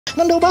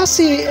Na ndio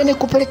basi ni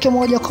kupeleke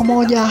moja kwa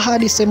moja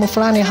hadi sehemu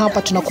fulani.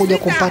 Hapa tunakuja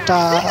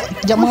kumpata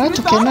jamaa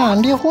wetu Kena,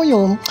 ndio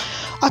huyu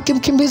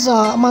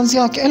akimkimbiza manzi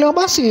yake. Leo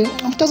basi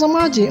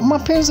mtazamaji,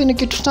 mapenzi ni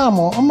kitu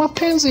tamu,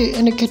 mapenzi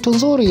ni kitu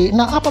nzuri,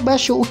 na hapa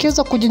basi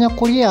ukiweza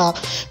kujinyakulia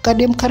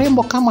kadem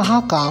karembo kama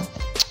haka,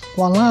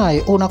 wallahi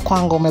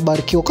unakwanga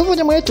umebarikiwa. Kwa hivyo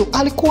jamaa yetu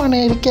alikuwa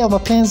anaelekea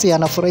mapenzi,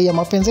 anafurahia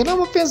mapenzi, na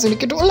mapenzi ni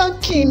kitu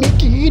lakini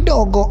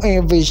kidogo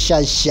hivi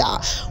shasha.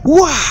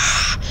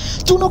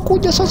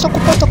 Tunakuja sasa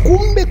kupata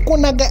kumbe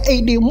kuna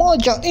gaidi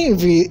moja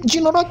hivi,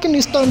 jina lake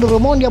ni Stand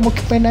Ramondi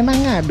amkipenda na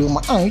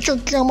ngaduma.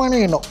 Chokia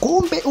maneno,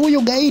 kumbe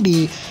huyu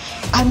gaidi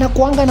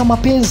anakuanga na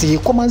mapenzi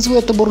kwa manzi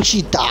wetu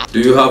Bushritar. Do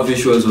you have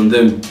visuals on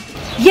them?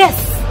 Yes.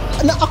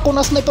 Na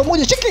akona sniper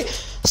moja, cheki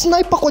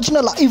sniper kwa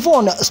jina la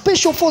Yvonne,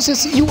 Special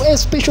Forces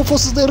US Special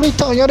Forces the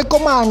retired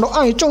commando.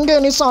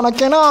 Chongeni sana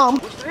Kena.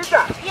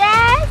 Bushritar?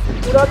 Yes.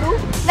 Unadu?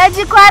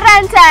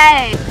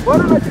 Quarantine.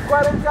 Mbona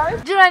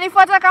quarantine? Juna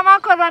nifuata kama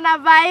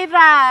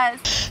coronavirus.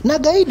 Na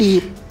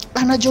gaidi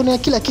anajionea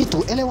kila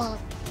kitu, elewa.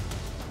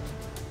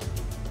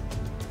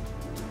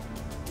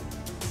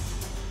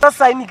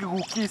 Sasa hii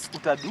nikikukiss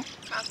utadu?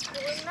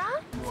 Hakuna.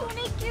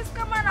 Unikiss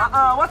kama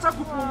na. Wacha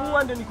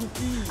kupumua ndio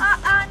nikukiss.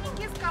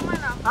 Nikiss kama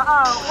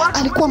na.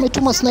 Alikuwa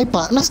ametuma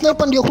sniper, na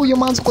sniper ndio huyo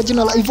manzi kwa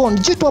jina la Yvonne,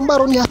 jitu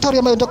ambalo ni hatari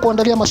ambayo ndio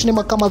kuandalia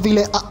mashinema kama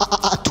vile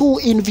 2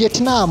 in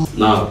Vietnam.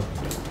 Now,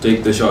 take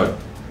the shot.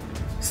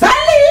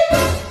 Stanley!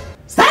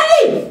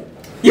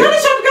 Yoni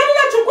shot gani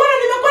nachukua na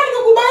nimekuwa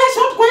nikikubaya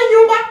shot kwa hii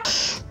nyumba?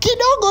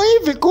 Kidogo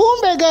hivi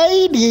kumbe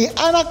gaidi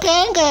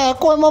anakaanga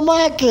kwa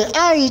mamake.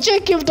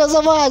 Cheki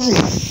mtazamaji.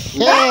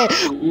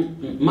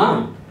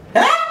 Mom.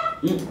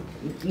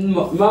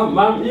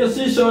 Mom, hiyo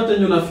si shot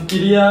yenye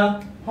unafikiria.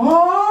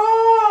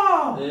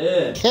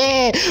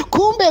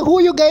 Kumbe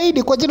huyu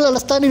gaidi kwa jina la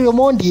Stand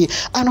Ramondi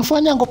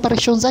anafanya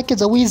operation zake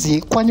za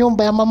wizi kwa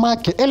nyumba ya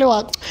mamake.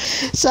 Elewa.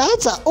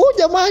 Sasa huyu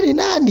jamani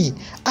nani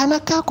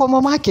anakaa kwa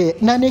mamake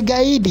na ni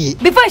gaidi.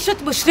 Before I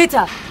shoot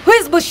Bushritar, who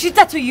is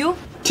Bushritar to you?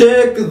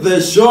 Take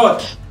the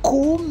shot.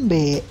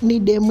 Kumbe ni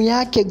demu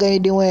yake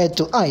gaidi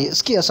wetu.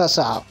 Sikia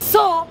sasa.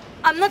 So,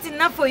 I'm not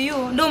enough for you.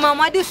 No,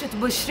 mama, do shoot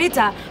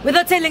Bushritar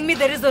without telling me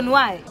the reason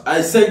why.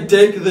 I said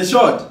take the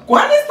shot.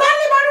 Kwani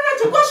Stanley bado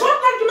unachukua shot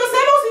na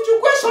tumesema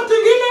usichukue shot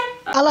nyingine?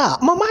 Ala,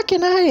 mamake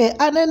naye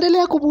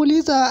anaendelea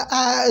kumuuliza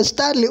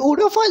Stanley,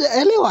 unafanya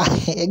elewa.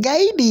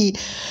 Gaidi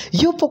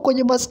yupo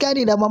kwenye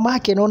maskani na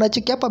mamake, na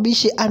unacheki hapa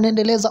bishi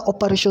anaendeleza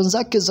operation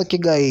zake za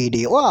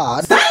kigaidi.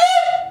 Stanley!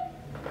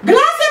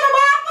 Glasi ya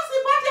mama yako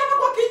sipati hapa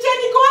kwa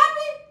kitchen, iko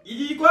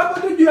wapi? Iko hapo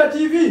tu juu ya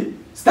TV.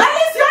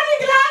 Stanley, sioni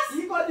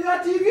glass. Iko juu ya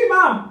TV,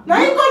 mom. Na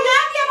iko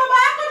nyaki ya baba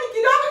yako ni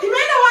kidogo,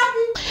 imeenda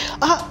wapi?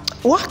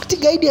 Wakati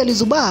gaidi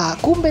alizubaa,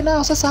 kumbe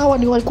nao sasa hawa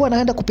ni walikuwa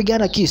wanaenda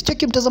kupigana kiss.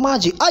 Cheki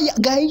mtazamaji,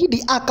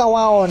 gaidi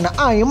akawaona.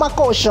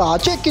 Makosha.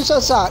 Cheki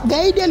sasa,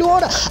 gaidi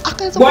aliona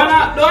akaanza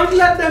Bwana, don't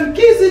let them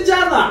kiss each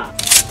other.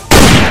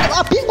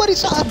 Apigwa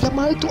risasi.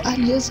 Jamaa wetu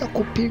aliweza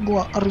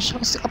kupigwa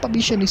risasi. Hapa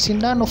bisha ni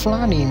sindano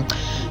fulani.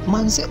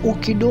 Manze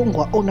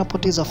ukidongwa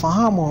unapoteza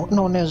fahamu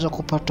na unaweza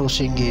kupata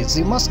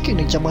usingizi.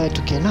 Maskini jamaa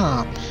wetu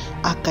Kena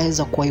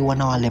akaweza kuwaiwa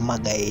na wale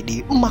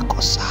magaidi.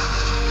 Makosa.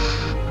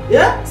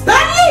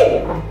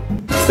 Stanley!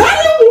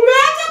 Stanley,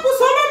 umeacha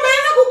kusoma,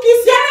 umeanza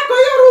kukisiana kwa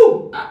hiyo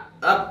room.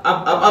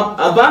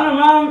 Hapana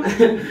mom.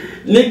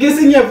 Ni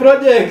kissing ya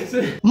project.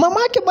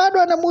 Mamake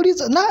bado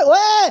anamuuliza, nani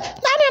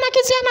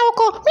anakisiana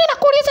huko? Mimi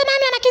nakuuliza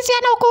nani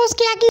anakisiana huko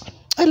usikiagi?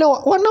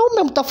 Elewa,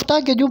 wanaume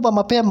mtafutage jumba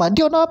mapema.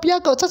 Ndio na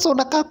wapiaga sasa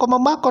unakaa kwa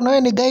mamako na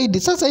wewe ni gaidi.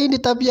 Sasa hii ni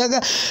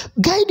tabia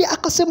gaidi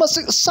akasema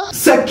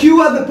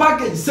secure the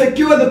package,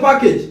 secure the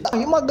package.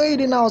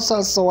 Magaidi nao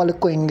sasa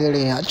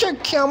walikuingilia.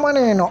 Chekia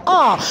maneno.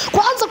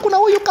 Kwanza kuna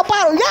huyu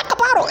Kaparo.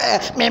 Kaparo.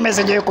 Mimi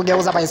sijui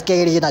kugeuza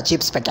baiskeli na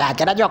chips peke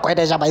yake. Najua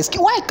kuendesha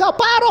baiskeli.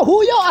 Kaparo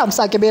huyo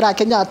amsake bila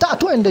Kenyatta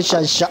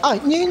tuendesha.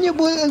 Nyinyi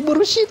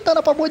Bushritar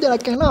na pamoja na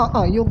Kena.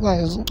 You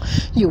guys,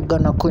 you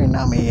gonna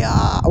kuinamia.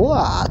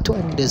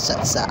 Tuende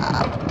sasa. Stanley!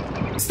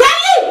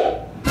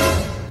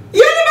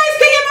 Yoni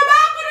baiskeli ya baba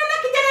yako na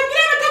kijana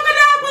mwingine ametoka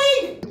na hapo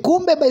hii.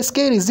 Kumbe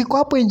baiskeli ziko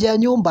hapo nje ya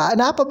nyumba,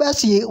 na hapa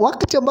basi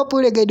wakati ambapo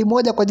ile gaidi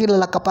moja kwa jina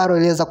la Kaparo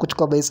iliweza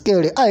kuchukua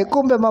baiskeli,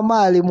 kumbe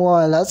mama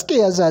alimuona.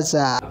 Sikia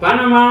sasa.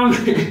 Hapana mom.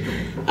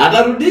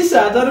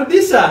 Atarudisha.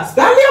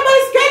 Stanley, ya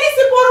baiskeli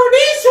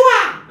siporudishwa.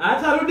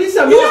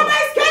 Atarudisha mom. Ile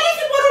baiskeli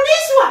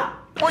siporudishwa.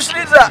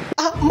 Bushritar.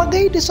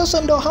 Magaidi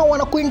sasa ndio hao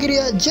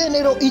wanakuingilia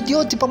General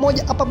Idioti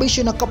pamoja hapa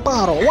bishi na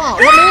Kaparo.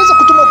 Wameweza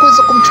kutuma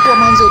kuweza kumchukua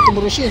manzi wetu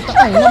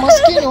Bushritar. Na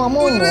maskini wa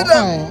Mungu.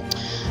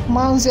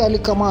 Manzi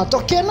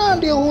alikamatwa. Kena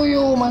ndio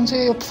huyu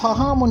manzi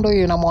fahamu ndio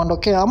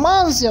inamuondokea.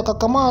 Manzi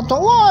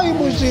akakamatwa.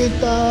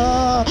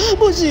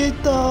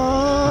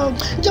 Bushritar.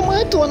 Jamaa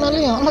wetu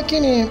wanalia,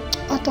 lakini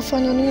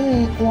atafanya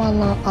nini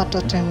wala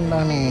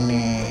atatenda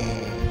nini?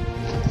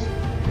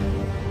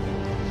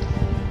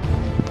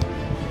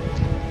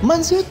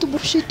 Manzi wetu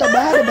Bushritar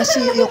baada basi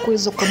ya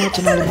kuweza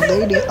kukamata na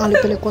magaidi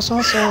alipelekwa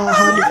sasa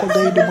hadi kwa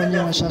gaidi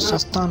mwenyewe sasa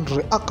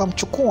Stanley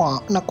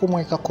akamchukua na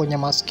kumweka kwenye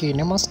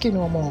maskini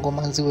wa Mungu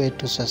manzi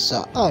wetu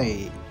sasa.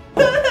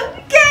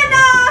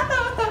 Kena!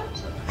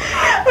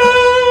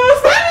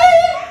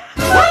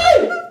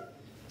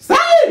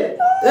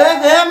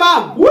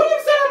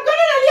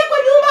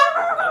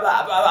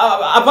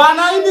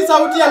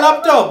 sauti ya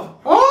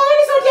laptop. Oh,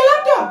 ni sauti ya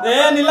laptop?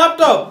 Ni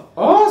laptop.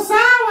 Oh,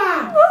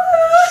 sawa.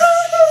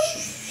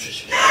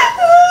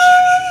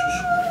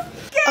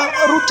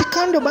 Ruti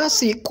kando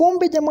basi,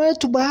 kumbe jamaa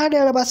yetu baada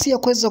ya basi ya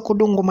kuweza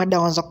kudungwa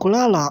madawa za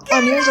kulala,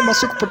 alianza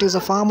basi kupoteza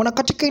fahamu, na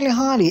katika ile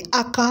hali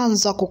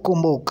akaanza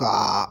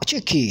kukumbuka.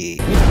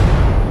 Cheki.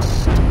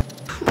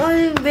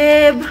 Oi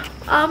babe,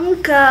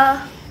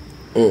 amka.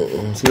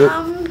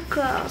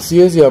 Amka.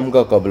 Siwezi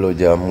amka kabla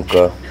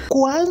hujaamka.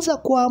 Kuanza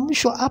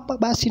kuamshwa hapa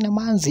basi na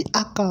manzi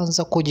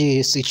akaanza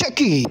kujihisi.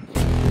 Cheki.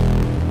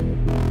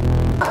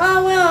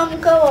 Wewe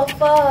amka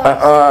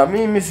wafaa.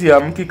 Mimi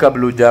siamki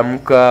kabla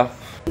hujaamka.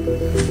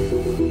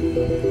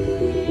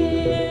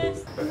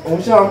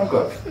 Umeshaamka?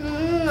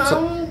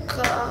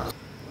 Amka.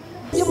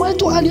 Jamaa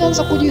yetu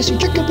alianza kujihisi.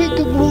 Cheki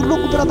piki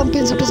ndugu brother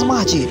mpenzi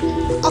mtazamaji.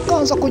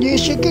 Akaanza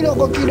kujihisi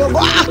kidogo kidogo.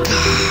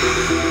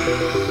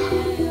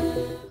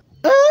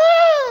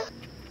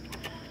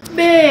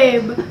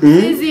 Babe,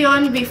 sisi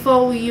yawn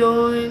before we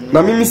yawn.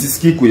 Na mimi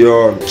sisikii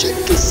kuyaona.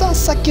 Cheki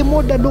sasa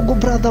kimoda ndugu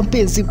brother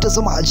mpenzi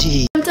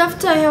mtazamaji.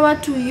 Tafuta hewa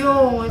tu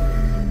yawn.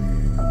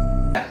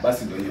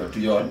 Basi ndio hiyo tu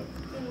yawn.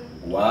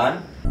 1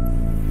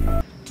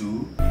 2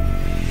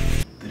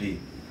 3.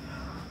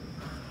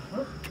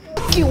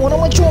 Kiwa na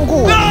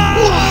machungu.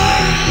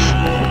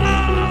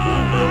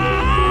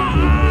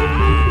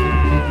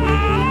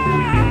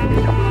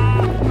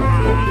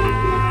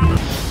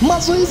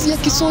 Mazoezi ya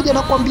kisoja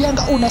na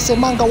kwambianga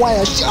unasemanga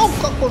waya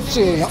shauka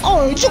kosea.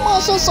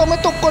 Jamaa sasa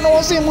umetoka na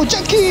wazimu.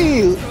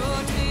 Cheki.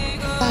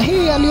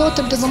 Hii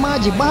aliyote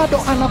mtazamaji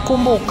bado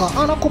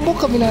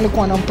anakumbuka vile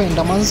alikuwa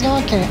anampenda manzi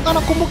yake,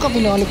 anakumbuka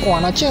vile alikuwa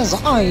anacheza.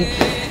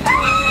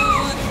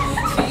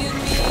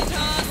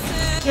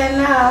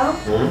 Now,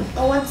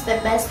 what's the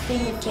best thing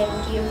you can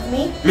give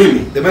me? Mimi,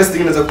 the best thing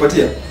naweza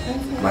kupatia?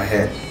 My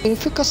hair.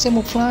 Ilifika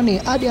sehemu fulani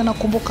hadi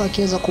anakumbuka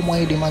akiweza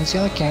kumwahidi manzi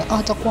yake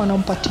atakuwa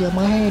anampatia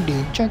mahedi.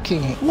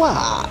 Cheki.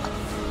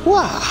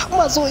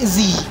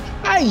 Mazoezi.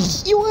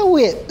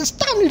 Wewe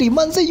Stanley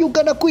manze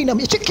Uganda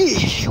Queen.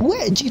 Cheki.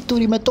 We jitu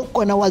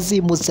limetoka na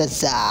wazimu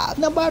sasa.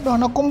 Na bado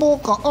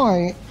anakumbuka.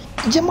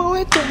 Jamaa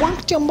wetu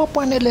wakati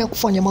ambapo anaendelea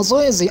kufanya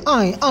mazoezi,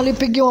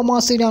 alipigiwa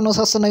mawasiliano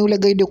sasa na yule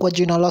gaidi kwa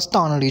jina la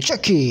Stanley.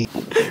 Cheki.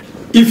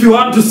 If you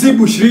want to see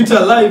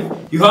Bushritar live,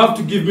 you have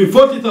to give me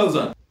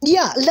 40,000.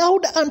 Yeah,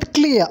 loud and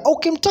clear.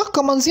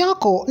 Ukimtaka manzi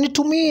yako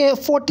nitumie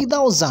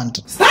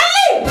 40,000.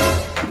 Stanley!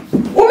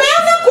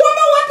 Umeanza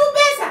kuomba watu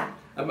pesa?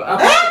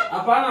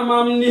 Hapana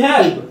mom, ni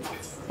help.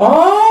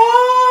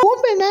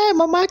 Kumbe naye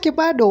mamake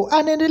bado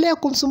anaendelea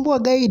kumsumbua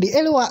gaidi.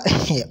 Elewa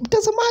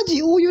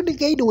mtazamaji, huyu ni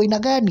gaidi wa aina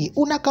gani?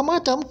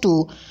 Unakamata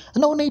mtu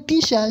na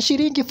unaitisha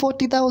shilingi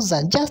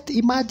 40,000. Just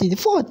imagine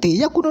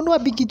 40 ya kununua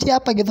bigiti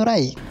hapa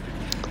Githurai.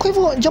 Kwa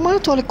hivyo jamaa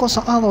wetu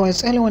alikosa,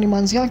 otherwise elewa ni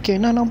manzi yake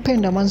na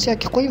anampenda manzi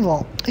yake, kwa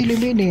hivyo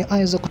ilibidi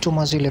aweze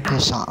kutuma zile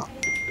pesa.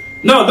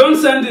 No,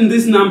 don't send in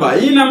this number.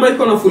 Hii number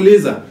iko na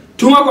fuliza.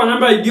 Tuma kwa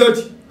namba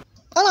idiot.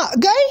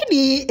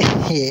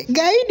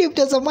 Gaidi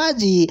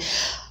mtazamaji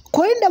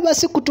kwenda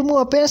basi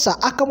kutumiwa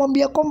pesa,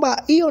 akamwambia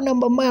kwamba hiyo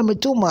namba ambayo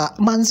ametuma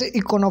manzi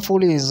iko na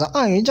fuliza.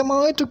 Jamaa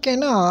wetu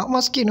Kena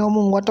maskini wa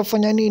Mungu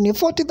atafanya nini?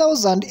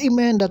 40,000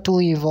 imeenda tu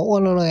hivyo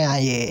walolo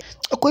yaye.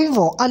 Kwa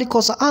hivyo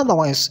alikosa,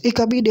 otherwise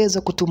ikabidi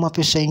aweze kutuma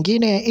pesa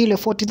nyingine. Ile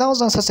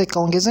 40,000 sasa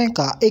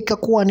ikaongezeka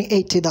ikakuwa ni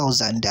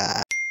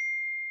 80,000.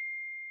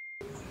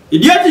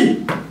 Idioti!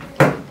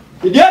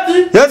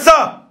 Yes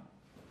sir.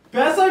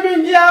 Pesa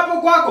imeingia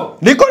hapo kwako.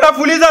 Niko na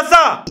fuliza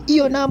saa.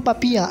 Hiyo namba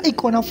pia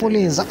iko na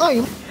fuliza.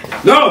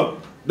 No,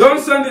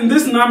 don't send in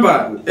this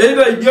number.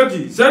 Either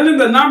idioti. Send in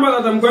the number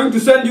that I'm going to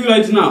send you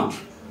right now.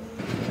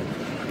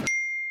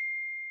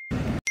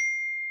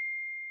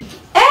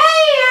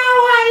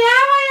 Yawa,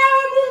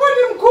 Mungu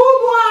ni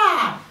mkubwa.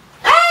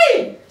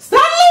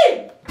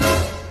 Stanley!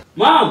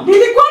 Mom!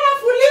 Nilikuwa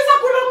nafuliza,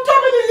 kuna mtu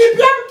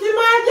amenilipia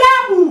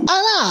kimaajabu.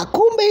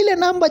 Kumbe ile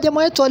namba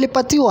jamaa yetu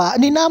alipatiwa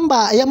ni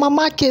namba ya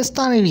mamake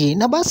Stanley,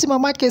 na basi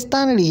mamake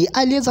Stanley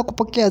aliweza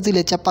kupokea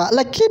zile chapa,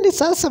 lakini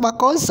sasa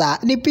makosa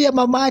ni pia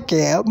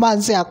mamake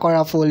manzi yako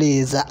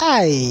anafuliza.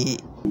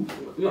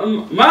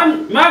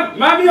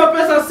 Mami, hiyo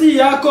pesa si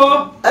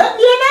yako.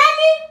 Ni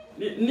nani?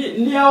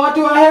 Ni ya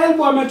watu wa help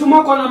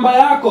wametuma kwa namba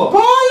yako.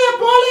 Pole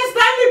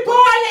Stanley,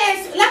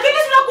 pole. Lakini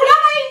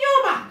tunakulanga hii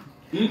nyuma.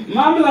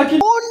 Mami,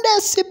 lakini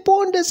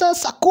punde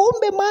sasa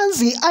kumbe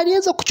manzi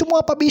aliweza kuchumua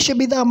hapa bishe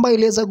bidhaa ambayo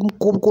iliweza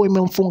kuwa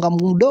imemfunga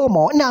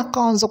mdomo, na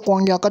akaanza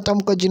kuongea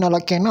akatamka jina la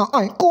Kena.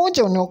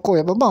 Kuja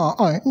uniokoe baba.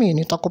 Mimi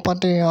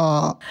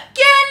nitakupatia.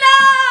 Kena,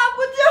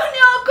 kuja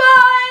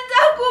uniokoe,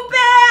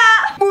 nitakupea.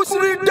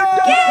 Bushritar.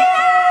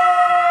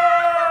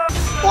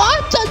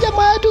 Wacha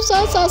jamaa yetu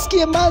sasa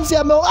asikie manzi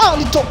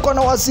alitoka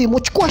na wazimu.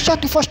 Chukua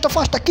shati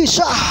fasta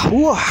kisha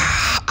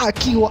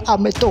akiwa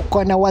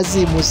ametoka na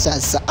wazimu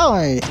sasa.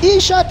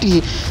 Hii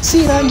shati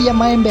si rangi ya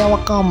maembe ya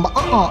Wakamba.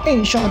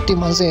 Hii shati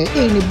manze,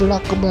 hii ni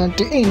black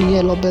belt, hii ni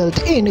yellow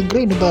belt, hii ni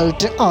green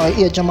belt.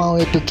 Ya jamaa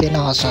wetu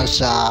Kena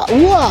sasa.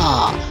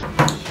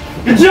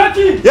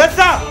 Idioti! Yes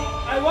sir.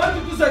 I want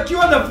you to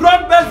secure the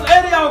front base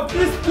area of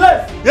this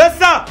place. Yes,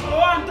 sir. Go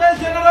and tell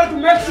General to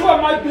make sure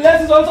my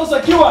place is also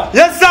secure.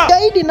 Yes, sir.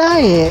 Gaidi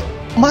naye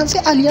Manze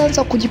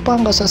alianza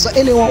kujipanga sasa,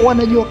 ile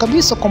wanajua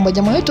kabisa kwamba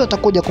jamaa yetu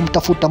atakuja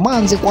kumtafuta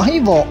Manze, kwa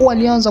hivyo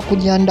walianza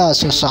kujiandaa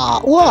sasa.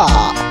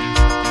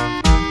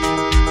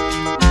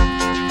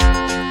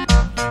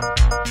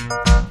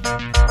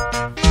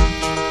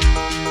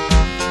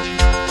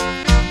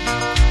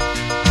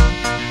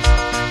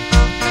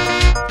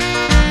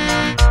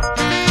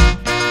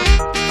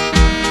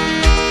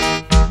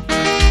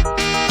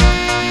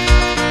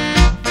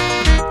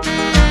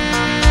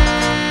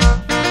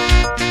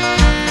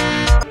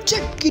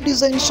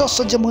 Design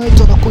sasa jamaa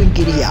yetu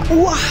anakuingilia.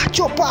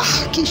 Chopa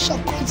kisha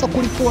kwanza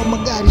kulipua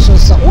magari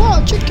sasa.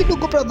 Check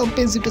kidogo brother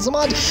mpenzi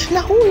mtazamaji.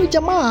 Na huyu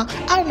jamaa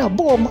ana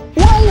bomb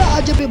wala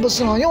hajabeba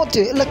sana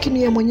yote, lakini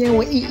yeye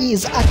mwenyewe he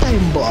is a time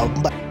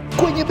bomb.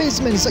 Kwenye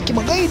basement za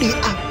kimagaidi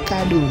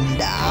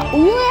akadunda.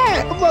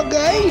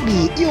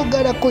 Magaidi hiyo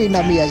gara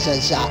kuinamia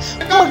sasa.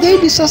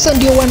 Magaidi sasa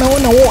ndio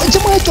wanaona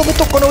jamaa yetu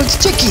ametoka na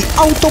cheki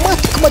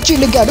automatic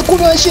machine gun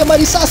kunawashia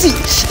marisasi.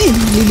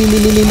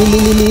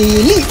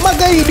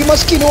 Magaidi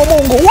maskini wa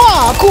Mungu.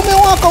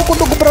 Kumewaka huko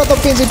ndugu brother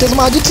penzi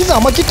mtazamaji,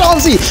 tazama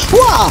kitanzi.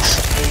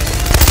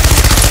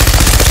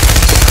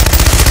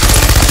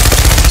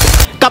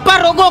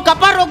 Kaparo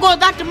go,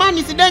 that man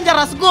is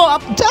dangerous, go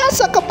up.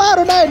 Sasa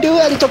Kaparo naye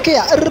ndio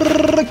alitokea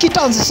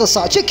kitanzi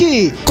sasa,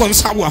 cheki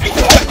konsawa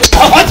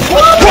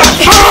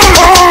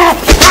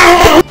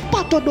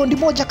pato dondi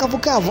moja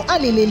kavukavu.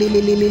 That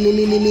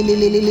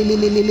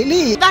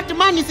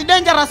man is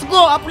dangerous,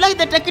 go apply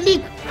the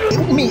technique.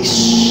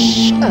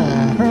 Mish.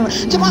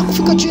 Jamaa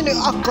kufika chini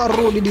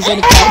akarudi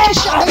design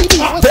kisha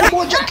gaidi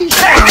moja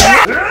kisha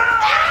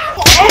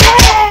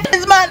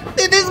This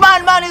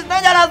man is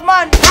dangerous,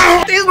 man.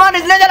 This man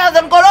is dangerous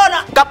than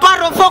corona.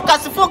 Kaparo,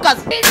 focus.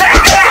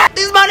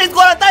 This man is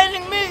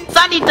quarantining me.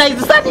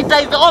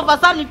 Sanitize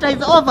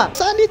over.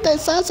 Sanitize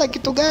sasa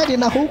kitu gani?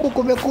 Na huku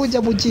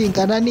kumekuja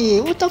mjinga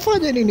nani?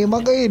 Utafanya nini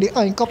magaidi?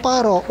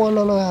 Kaparo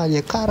walolo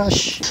yaje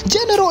karash.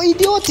 General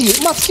idioti,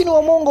 maskini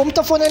wa Mungu,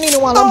 mtafanya nini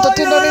wala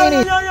mtatenda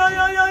nini?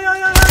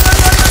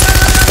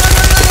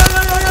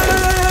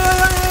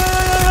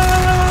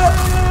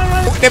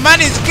 The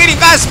man is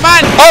killing us,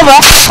 man. Over.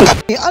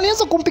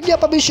 Alianza kumpigia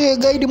pabishi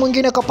gaidi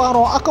mwingine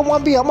Kaparo,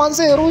 akamwambia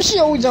Manze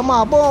rushia huyu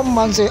jamaa bom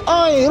Manze.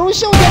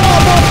 Rushia huyu jamaa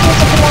bom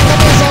tuweze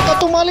kumwangamiza,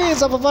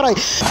 atatumaliza paparai.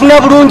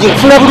 Funa burungi.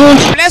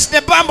 Bless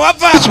the bomb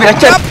hapa.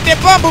 Drop the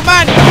bomb,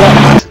 man.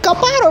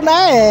 Kaparo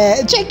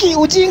nae cheki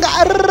ujinga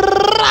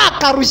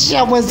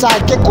karushia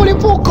mwenzake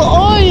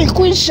kulipuko.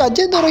 Kuisha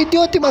General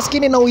idioti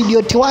maskini na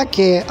uidioti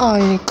wake.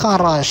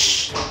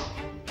 Karash.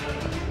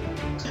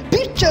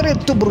 Picture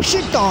to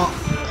Bushritar.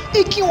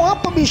 Ikiwa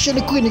hapa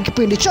bishani kwenye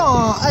kipindi cha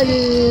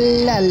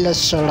lala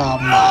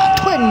salama.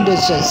 Twende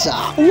sasa.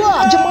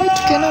 Jamaa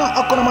yetu Kena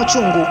akona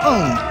machungu.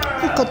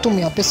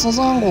 Mkatumia pesa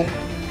zangu,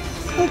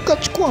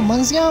 mkachukua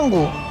manzi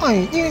yangu.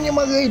 Nyinyi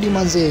magaidi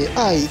manze.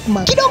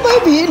 Kidogo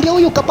hivi ndio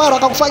huyu Kaparo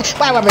akakufanya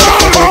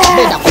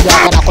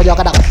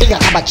kujoka na kupiga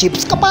kama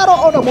chips. Kaparo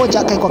ona moja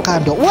akaikwa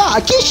kando.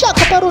 Kisha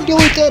Kaparo ndio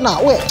huyu tena.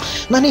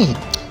 Nani?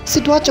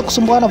 Situache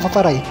kusumbuana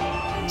fafarai.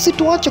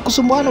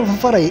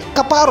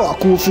 Kaparo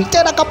akufi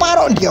tena.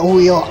 Kaparo ndio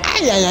huyo.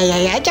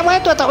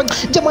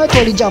 Jamaa yetu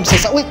alijump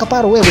sasa.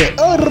 Kaparo wewe.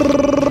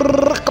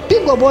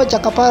 Kapigwa moja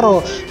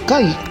Kaparo.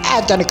 Kai,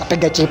 acha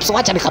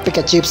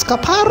nikapiga chips.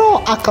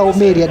 Kaparo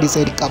akaumeria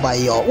design kama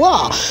hiyo.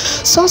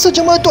 Sasa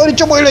jamaa yetu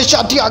alichomoa ile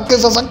shati yake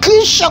sasa,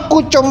 kisha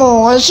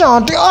kuchomoa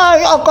shati.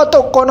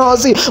 Akatoka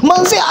nazi.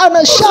 Manzi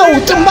ana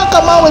shout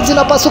mpaka mawe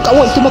zinapasuka.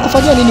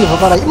 Tumekufanyia nini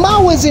Fafarai?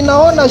 Mawe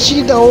zinaona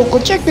shida huko.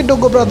 Check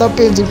kidogo brother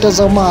penzi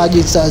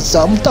mtazamaji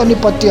sasa.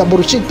 Mtanipatia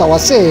Bushritar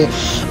wase.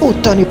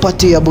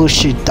 Utanipatia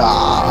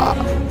Bushritar.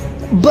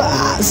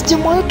 Bas,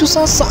 jamaa yetu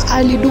sasa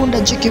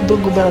alidunda cheki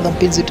brogo brother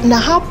mpenzi. Na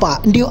hapa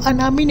ndio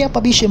anaamini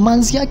hapa bishe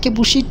manzi yake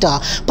Bushritar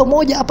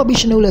pamoja hapa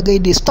bishe na ule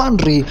gaidi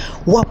Stanley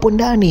wapo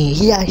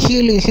ndani ya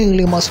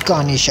hili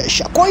maskani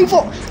shasha. Kwa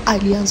hivyo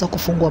alianza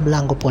kufungua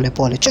mlango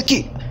pole.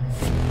 Cheki.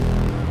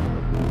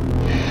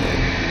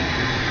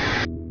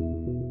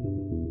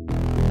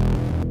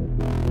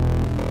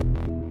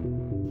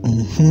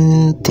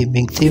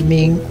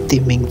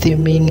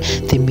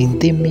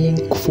 Timing,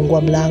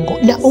 kufungua mlango.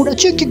 Na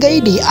unacheki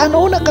gaidi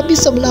anaona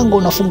kabisa mlango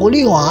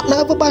unafunguliwa, na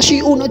hivyo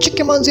basi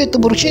unacheki manzi yetu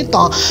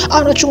Bushritar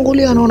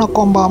anachungulia, anaona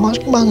kwamba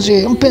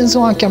manzi mpenzi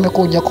wake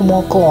amekuja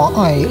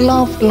kumwokoa.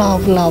 Love.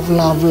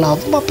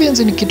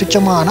 Mapenzi ni kitu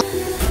cha maana.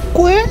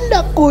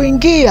 Kwenda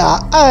kuingia.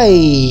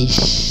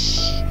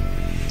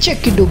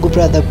 Cheki ndugu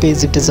brother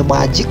penzi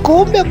mtazamaji,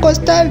 kumbe kwa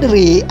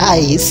Stanley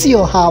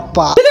sio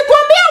hapa.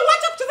 Nilikwambia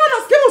uache kucheza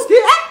na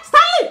stima.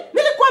 Stanley,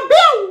 nilikwambia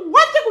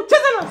uache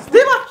kucheza na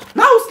stima.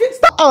 Na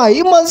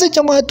usikii. Manzi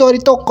jamaa yetu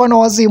alitoka na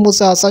wazimu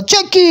sasa.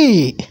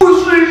 Cheki.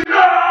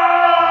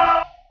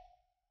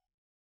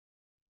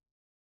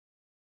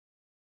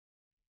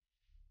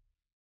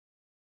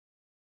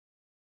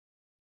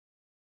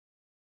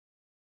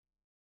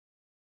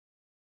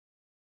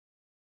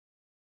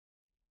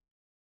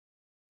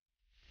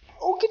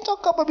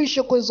 ukitaka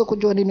babisha kuweza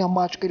kujua nini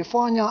ambacho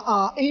kilifanya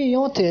hii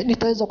yote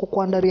nitaweza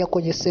kukuandalia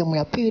kwenye sehemu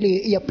ya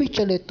pili ya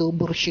picha letu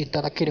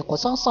Bushritar, lakini kwa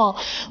sasa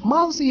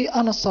Manzi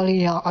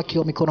anasalia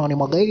akiwa mikononi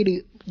mwa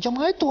gaidi.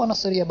 Jamaa yetu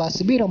anasalia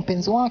basi bila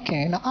mpenzi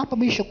wake, na hapa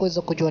bisha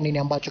kuweza kujua nini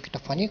ambacho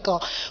kitafanyika.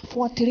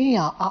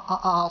 Fuatilia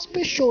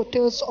Special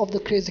Tales of the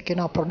Crazy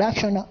Canal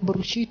Production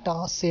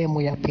Bushritar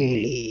sehemu ya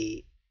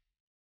pili.